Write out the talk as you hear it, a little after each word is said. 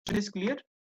is clear.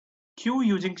 Queue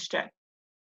using stack.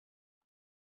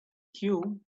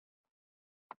 Queue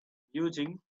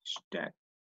using stack.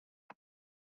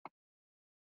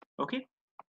 Okay.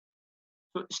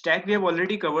 So stack we have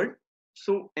already covered.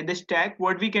 So in the stack,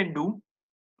 what we can do,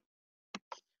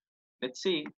 let's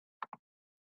say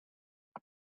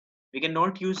we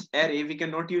cannot use array, we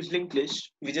cannot use linked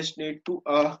list. We just need to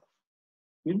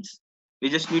means we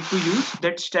just need to use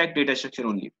that stack data structure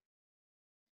only.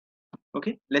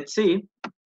 Okay. Let's say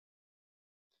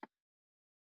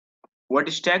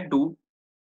what stack do.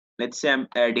 Let's say I'm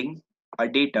adding a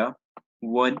data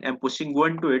one, I'm pushing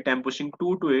one to it, I'm pushing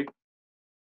two to it,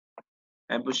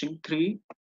 I'm pushing three.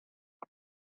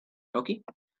 Okay.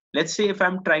 Let's say if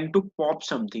I'm trying to pop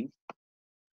something,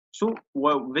 so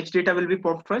which data will be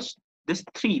popped first? This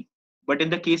three. But in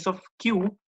the case of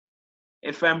queue,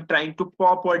 if I'm trying to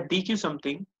pop or dequeue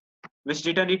something, which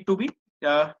data need to be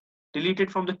uh,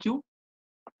 deleted from the queue?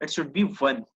 It should be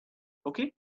one.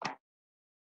 Okay.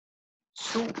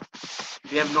 So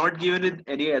we have not given it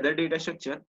any other data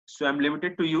structure. So I'm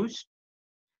limited to use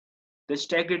the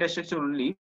stack data structure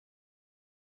only.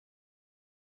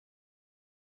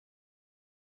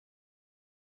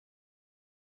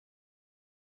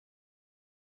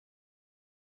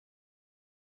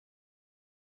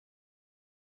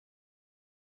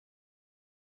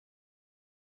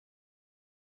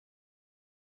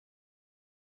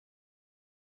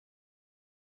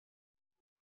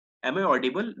 Am I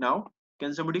audible now?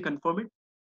 Can somebody confirm it?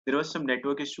 There was some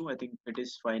network issue. I think it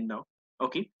is fine now.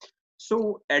 Okay.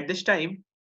 So at this time,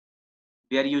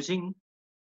 we are using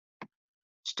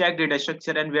stack data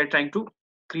structure and we are trying to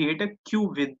create a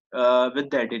queue with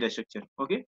that data structure.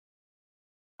 Okay.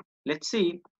 Let's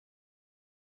say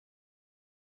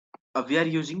we are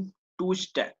using two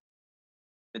stack.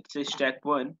 Let's say stack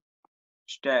one,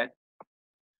 stack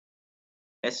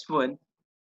S1.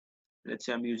 Let's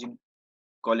say I'm using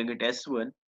calling it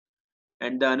S1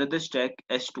 and the another stack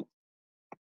S2.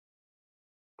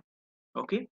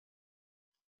 Okay.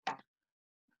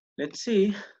 Let's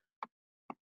say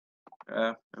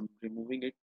I'm removing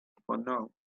it for now.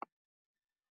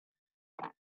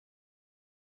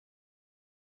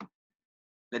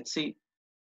 Let's say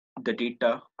the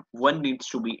data one needs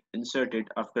to be inserted,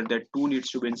 after that two needs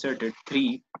to be inserted,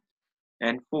 three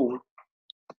and four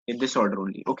in this order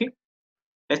only. Okay.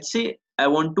 Let's say I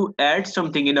want to add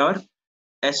something in our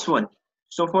S1.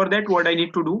 So for that, what I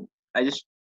need to do, I just,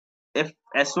 if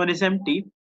S1 is empty,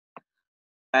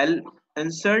 I'll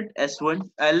insert S1,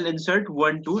 I'll insert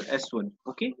 1 to S1.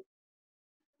 Okay.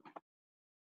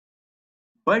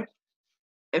 But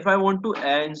if I want to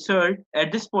insert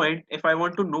at this point, if I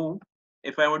want to know,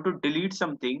 if I want to delete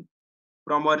something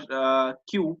from our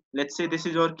queue, let's say this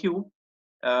is our queue,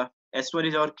 uh, S1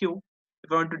 is our queue.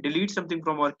 If I want to delete something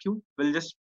from our queue, we'll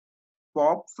just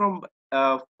pop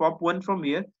one from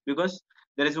here, because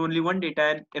there is only one data,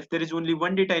 and if there is only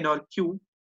one data in our queue,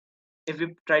 if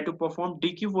we try to perform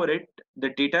dequeue for it, the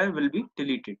data will be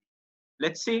deleted.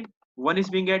 Let's say one is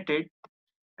being added,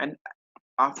 and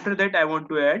after that I want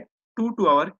to add two to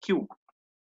our queue.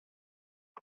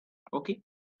 Okay.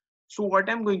 So what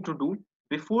I'm going to do,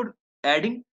 before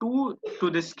adding two to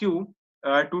this queue,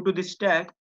 two to this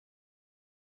stack,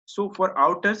 so for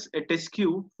outers it is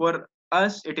queue, for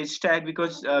us it is stack,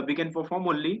 because we can perform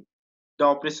only the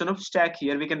operation of stack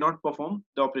here, we cannot perform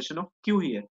the operation of queue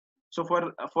here. So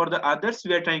for the others,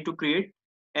 we are trying to create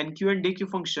NQ and DQ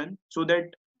function so that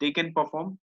they can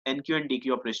perform NQ and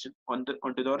DQ operation on the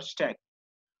onto our stack,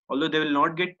 although they will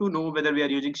not get to know whether we are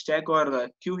using stack or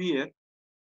queue here.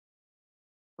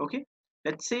 Okay.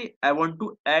 Let's say I want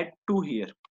to add two here.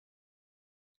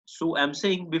 So I'm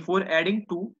saying, before adding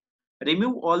two,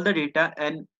 remove all the data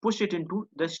and push it into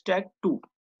the stack two.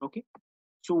 Okay.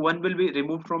 So one will be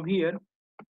removed from here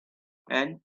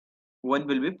and one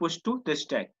will be pushed to the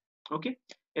stack. Okay.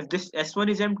 If this S1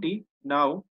 is empty,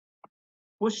 now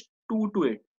push 2 to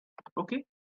it. Okay.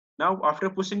 Now after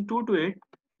pushing 2 to it,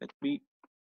 let me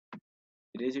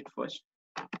erase it first.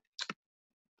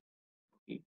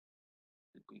 Okay.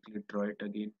 I'll quickly draw it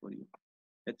again for you.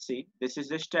 Let's see, this is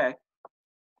the stack.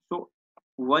 So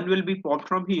one will be popped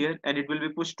from here and it will be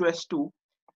pushed to S2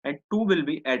 and two will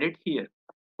be added here.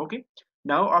 Okay.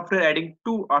 Now after adding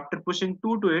two, after pushing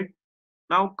 2 to it,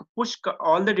 now push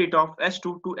all the data of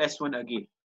S2 to S1 again.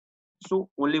 So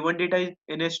only one data is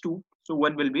in S2, so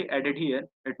one will be added here,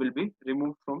 it will be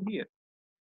removed from here.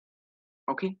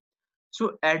 Okay.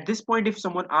 So at this point, if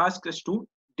someone asks us to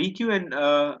dequeue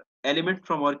an element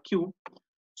from our queue,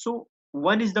 so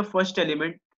one is the first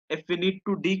element. If we need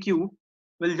to dequeue,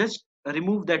 we'll just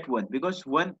remove that one, because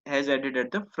one has added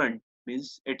at the front,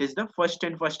 means it is the first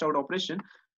in first out operation.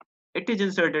 it is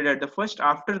inserted at the first.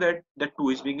 After that, the 2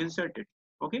 is being inserted.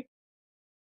 Okay.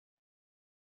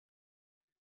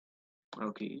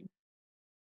 Okay.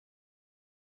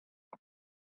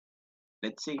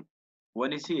 Let's say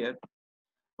 1 is here.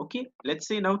 Okay. Let's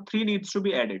say now 3 needs to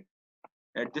be added.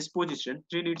 At this position,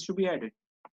 3 needs to be added.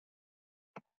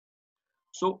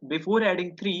 So before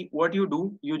adding 3, what you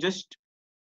do, you just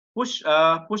push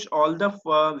all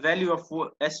the value of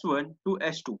S1 to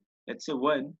S2. Let's say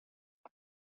 1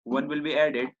 will be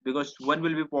added because 1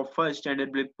 will be popped first and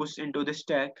it will be pushed into the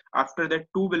stack. After that,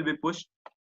 2 will be pushed.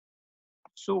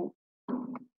 So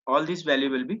all this value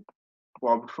will be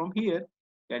popped from here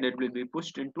and it will be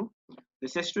pushed into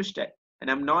this S2 stack. And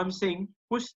I'm saying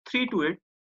push 3 to it,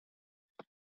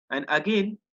 and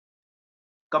again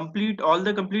complete all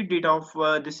the complete data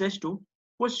of this S2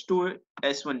 push to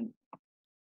S1.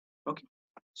 Okay,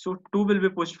 so 2 will be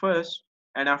pushed first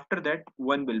and after that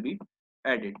 1 will be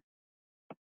added.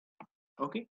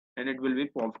 Okay, and it will be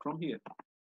popped from here.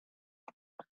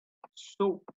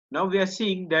 So now we are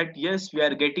seeing that yes, we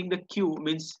are getting the queue,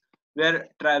 means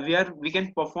we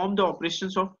can perform the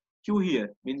operations of queue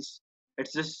here, means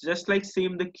it's just like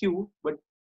same the queue, but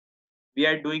we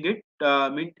are doing it,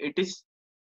 mean it is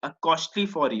costly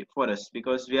for us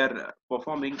because we are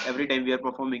performing every time we are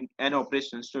performing an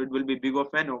operation, so it will be big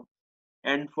of n,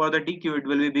 and for the DQ it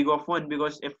will be big of 1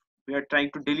 because if we are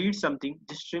trying to delete something,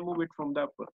 just remove it from the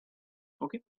upper.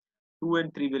 Okay, 2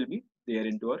 and 3 will be there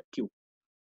into our queue.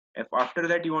 If after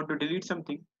that you want to delete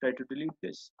something, try to delete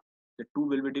this, the 2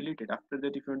 will be deleted. After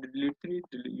that, if you want to delete 3,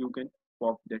 you can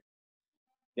pop that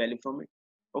value from it.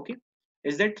 Okay,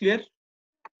 is that clear?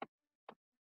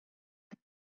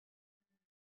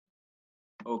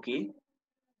 Okay,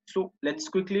 so let's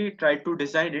quickly try to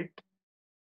design it.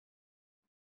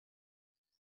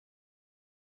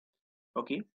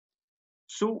 Okay,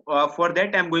 so for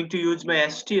that I'm going to use my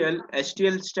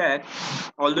STL stack,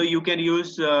 although you can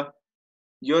use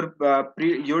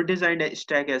your designed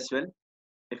stack as well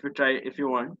if you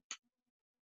want.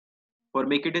 For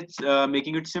making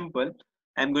it simple,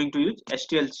 I'm going to use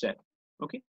STL stack.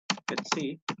 Okay, let's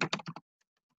see.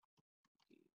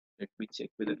 Let me check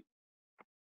whether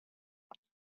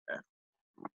uh,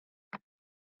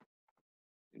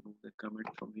 remove the comment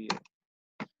from here.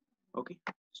 Okay,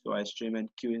 so I stream and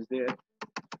queue is there.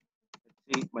 Let's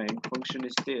see, my end function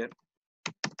is there.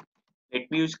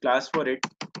 Let me use class for it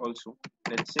also.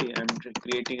 Let's say I'm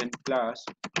creating a class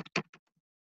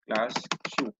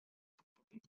queue.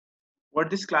 What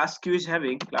this class queue is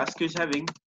having? Class queue is having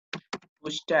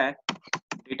push stack,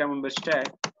 data member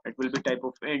stack. It will be type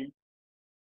of int.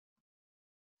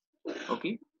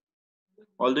 Okay,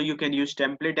 although you can use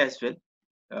template as well.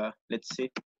 Let's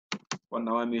say for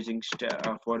now I'm using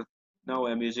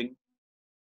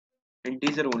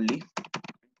integer only.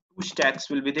 2 stacks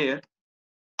will be there.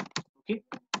 Okay,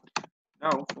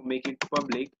 now for making it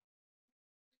public,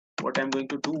 what I'm going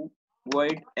to do,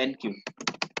 void enqueue.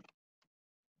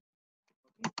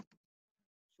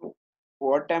 So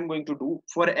what I'm going to do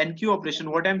for enqueue operation,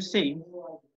 what I'm saying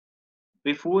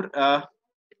before,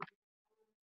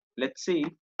 let's say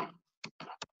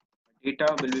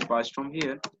data will be passed from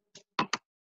here,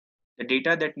 the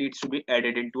data that needs to be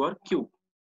added into our queue.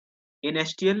 In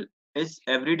STL, is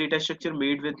every data structure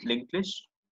made with linked list?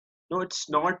 No, it's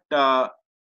not.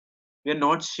 We are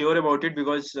not sure about it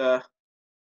because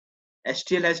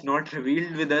STL has not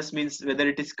revealed with us, means whether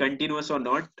it is continuous or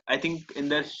not. I think in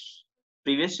the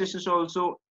previous sessions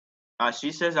also,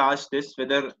 Ashish has asked this,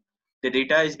 whether the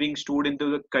data is being stored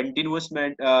into the contiguous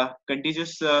memory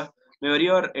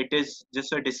or it is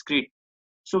just a discrete.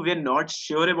 So we are not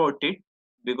sure about it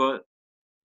because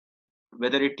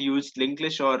whether it used linked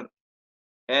list or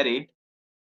array.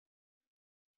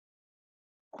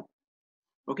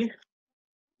 Okay,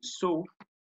 so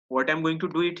what I'm going to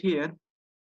do it here.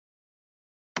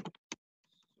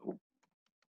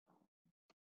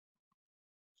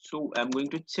 So I'm going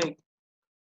to check.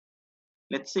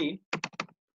 Let's see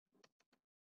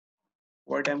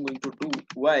what I'm going to do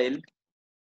while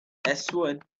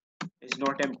S1 is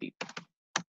not empty.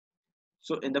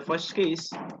 So in the first case,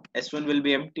 S1 will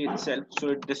be empty itself.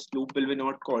 So this loop will be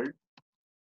not called,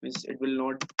 means it will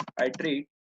not iterate.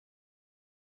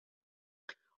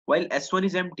 While S1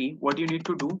 is empty, what you need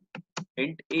to do,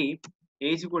 int a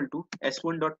is equal to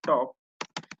S1 dot top,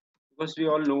 because we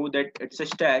all know that it's a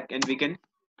stack and we can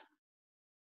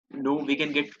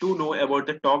get to know about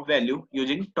the top value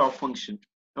using top function.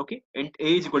 Okay, int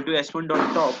a is equal to S1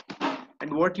 dot top,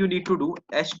 and what you need to do,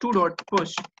 S2 dot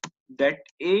push that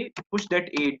a to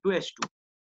S2.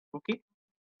 Okay,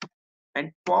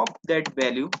 and pop that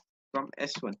value from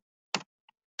S1.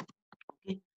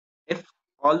 Okay, if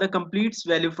all the completes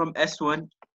value from S1.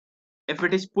 If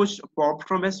it is pushed popped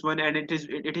from S1 and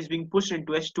it is being pushed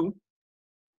into S2,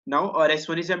 now our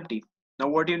S1 is empty. Now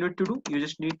what you need to do, you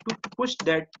just need to push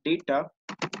that data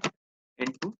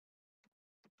into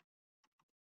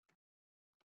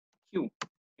queue,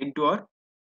 into our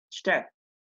stack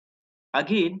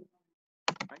again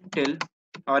until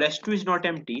our S2 is not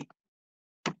empty.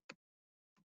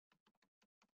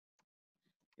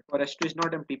 If our S2 is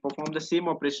not empty, perform the same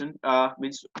operation,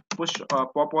 means push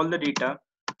pop all the data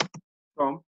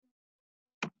from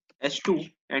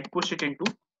S2 and push it into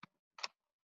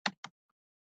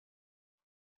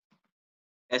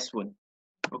S1.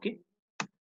 Okay,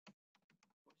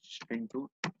 push into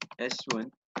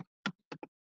S1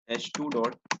 S2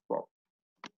 dot pop.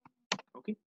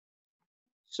 Okay,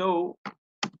 so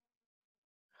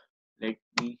let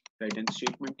me write a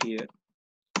statement here.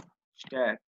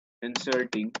 Stack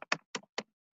inserting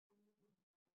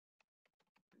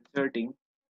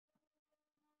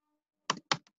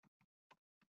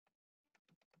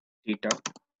data.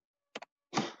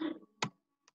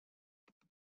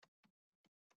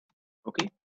 Okay,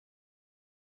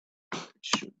 it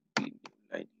should be new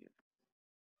line here.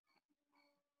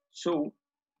 So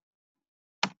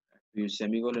we use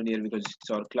semicolon here because it's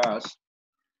our class.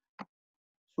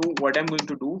 So what I'm going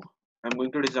to do, I'm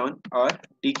going to design our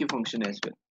dequeue function as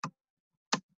well.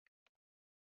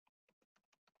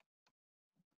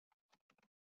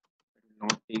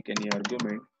 Not take any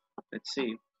argument. Let's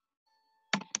say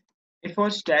if our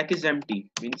stack is empty,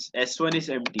 means S1 is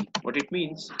empty. What it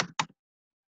means?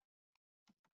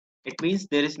 It means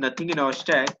there is nothing in our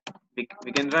stack. We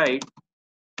can write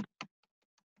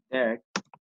that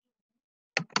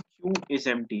queue is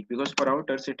empty because for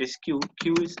outers it is queue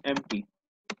is empty.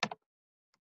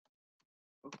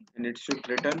 Okay, and it should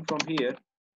return from here.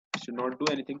 It should not do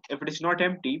anything. If it is not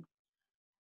empty,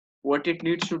 what it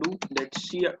needs to do, that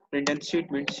see print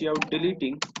statement, see out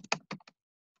deleting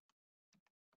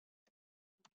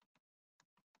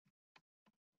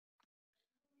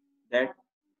that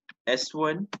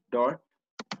S1 dot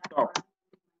top.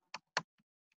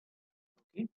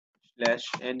 Okay, slash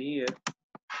n here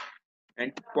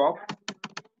and pop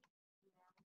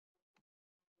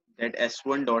that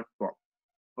S1 dot pop.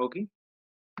 Okay,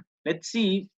 let's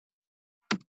see.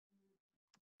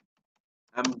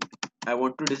 I'm I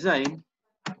want to design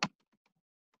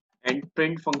and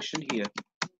print function here,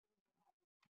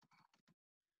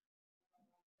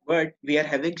 but we are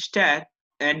having stack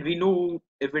and we know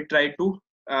if we try to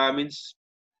means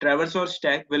traverse or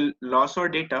stack will lose our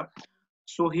data.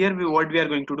 So here what we are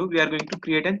going to do, we are going to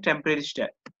create a temporary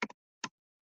stack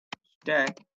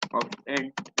of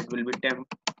end. It will be temp.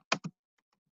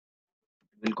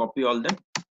 We'll copy all the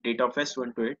data of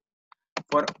S1 to it.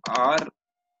 For our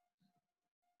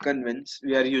convenience,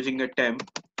 we are using a temp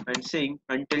and saying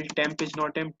until temp is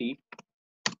not empty,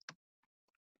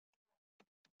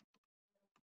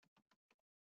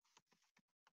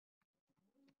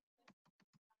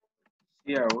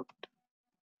 cout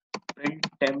print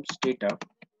temps data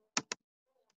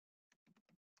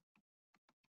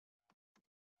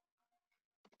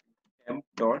temp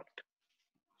dot,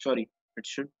 sorry, it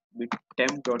should be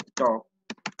temp dot top,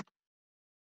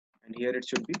 and here it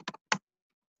should be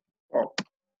pop,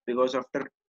 because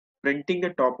after printing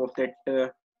the top of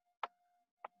that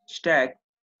stack,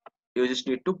 you just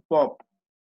need to pop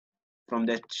from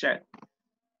that stack.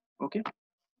 Okay,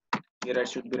 here I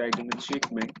should be writing a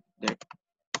statement that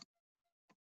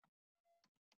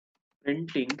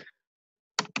printing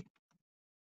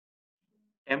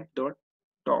temp dot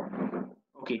top.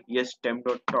 Okay, yes, temp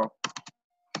dot top,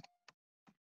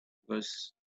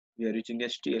 because we are using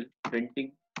STL,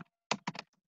 printing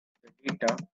the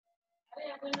data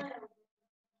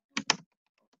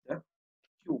the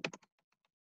queue.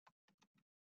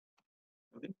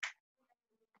 Okay,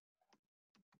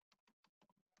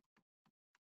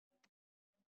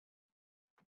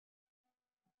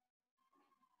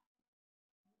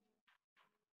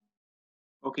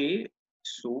 okay,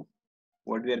 so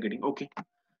what we are getting, okay,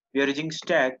 we are using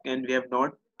stack and we have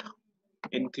not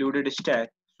included a stack.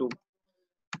 So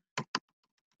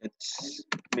let's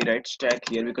me write stack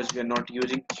here because we are not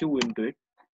using queue into it.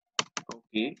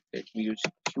 Okay, let me use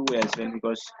queue as well,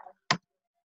 because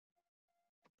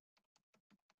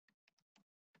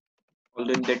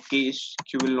although in that case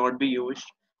queue will not be used,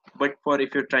 but for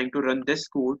if you're trying to run this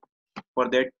code, for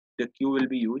that the queue will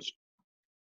be used.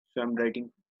 So I'm writing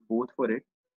both for it.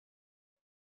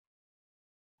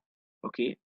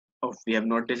 Okay, oh, we have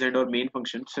not designed our main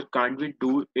function, so can't we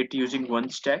do it using one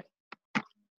stack?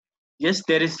 Yes,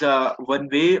 there is one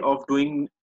way of doing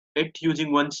it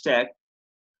using one stack.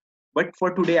 But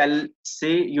for today, I'll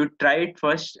say you try it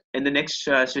first. In the next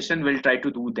session, we'll try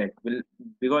to do that. Will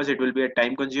because it will be a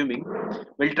time consuming.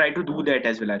 We'll try to do that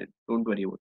as well, Arun. Don't worry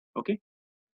about it. Okay.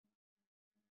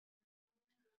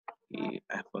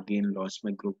 I've again lost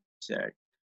my group chat.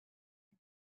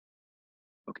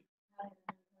 Okay.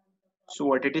 So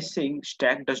what it is saying,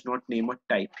 stack does not name a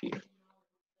type here.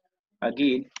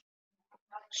 Again,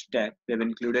 stack. We have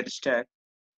included stack.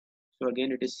 So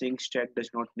again, it is saying stack does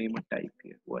not name a type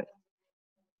here. Why?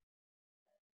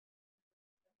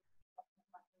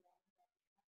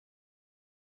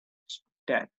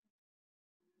 Stack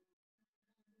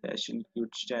dash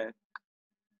include stack.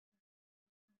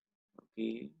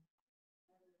 Okay,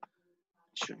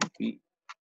 should be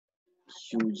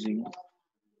using,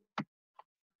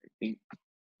 I think,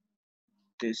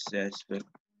 this as well.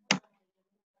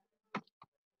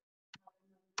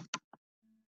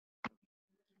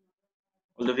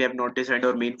 Although we have not designed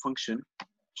our main function,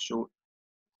 so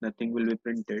nothing will be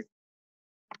printed.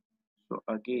 So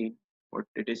again, what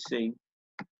it is saying,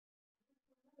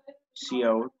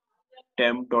 cout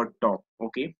temp dot top.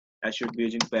 Okay, I should be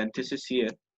using parenthesis here.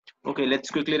 Okay, let's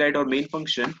quickly write our main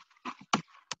function.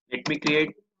 Let me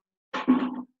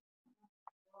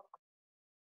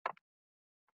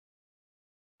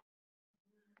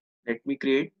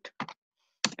create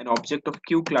an object of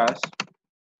q class,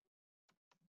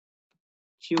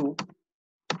 q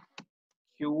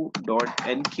dot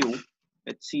enq.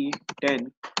 Let's see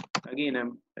 10. Again,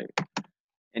 I'm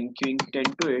enqueuing 10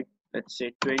 to it. Let's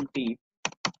say 20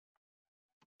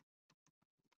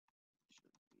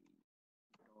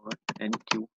 dot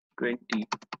enq 20.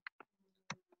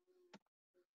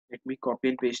 Let me copy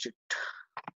and paste it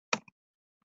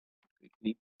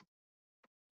quickly.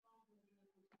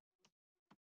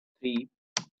 3,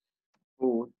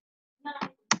 4.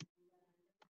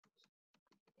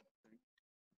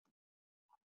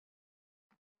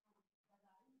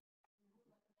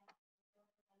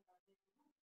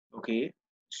 Okay,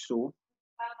 so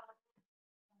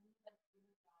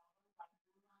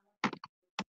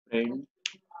print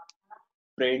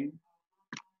print.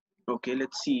 Okay,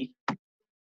 let's see.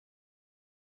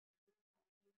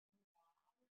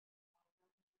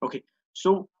 Okay,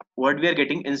 so what we are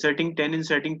getting, inserting 10,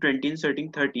 inserting 20,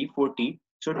 inserting 30, 40.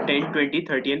 So 10, 20,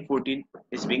 30, and 14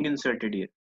 is being inserted here.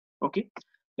 Okay,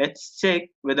 let's check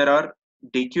whether our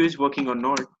dq is working or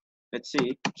not. Let's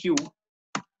say q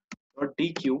dot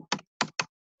dq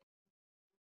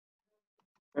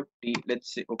 50.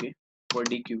 Let's say, okay, for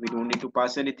dq we don't need to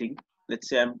pass anything. Let's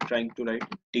say I'm trying to write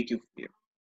dq here.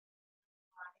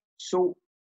 So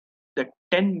the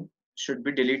 10 should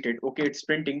be deleted. Okay, it's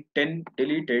printing 10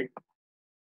 deleted,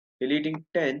 deleting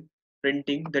 10,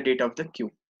 printing the data of the q.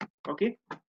 Okay,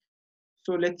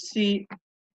 so let's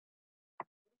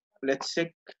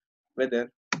check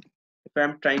whether if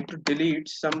I'm trying to delete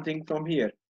something from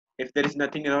here, if there is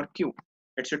nothing in our queue,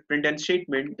 it should print a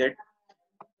statement that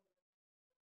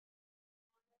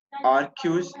our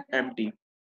queue is empty.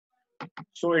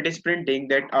 So it is printing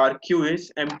that our queue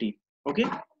is empty. Okay,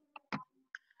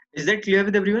 is that clear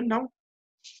with everyone now?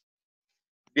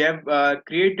 We have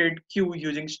created queue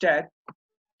using stack,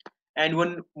 and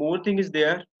one more thing is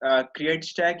there, create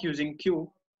stack using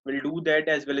queue. We'll do that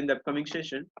as well in the upcoming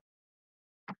session.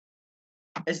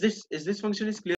 Is this function is clear?